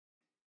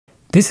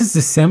This is the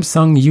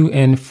Samsung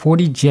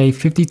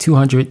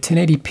UN40J5200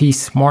 1080p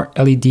Smart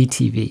LED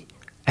TV.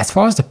 As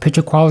far as the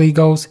picture quality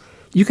goes,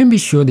 you can be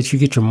sure that you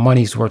get your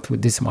money's worth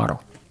with this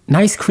model.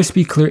 Nice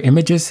crispy clear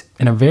images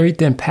and a very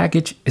thin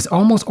package is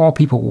almost all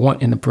people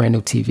want in a brand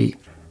new TV.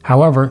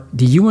 However,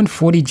 the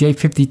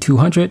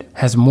UN40J5200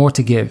 has more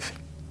to give.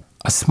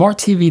 A smart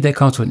TV that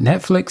comes with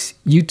Netflix,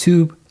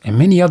 YouTube, and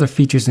many other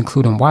features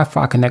including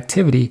Wi-Fi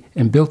connectivity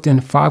and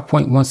built-in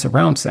 5.1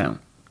 surround sound.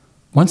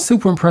 One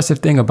super impressive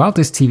thing about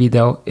this TV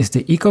though is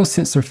the Eco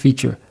Sensor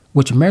feature,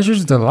 which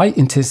measures the light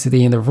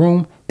intensity in the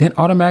room, then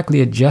automatically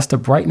adjusts the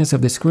brightness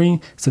of the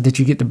screen so that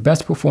you get the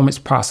best performance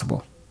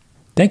possible.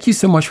 Thank you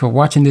so much for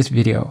watching this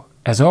video.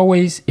 As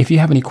always, if you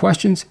have any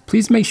questions,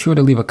 please make sure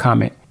to leave a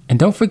comment. And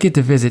don't forget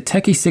to visit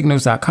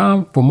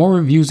TechieSignals.com for more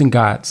reviews and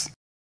guides.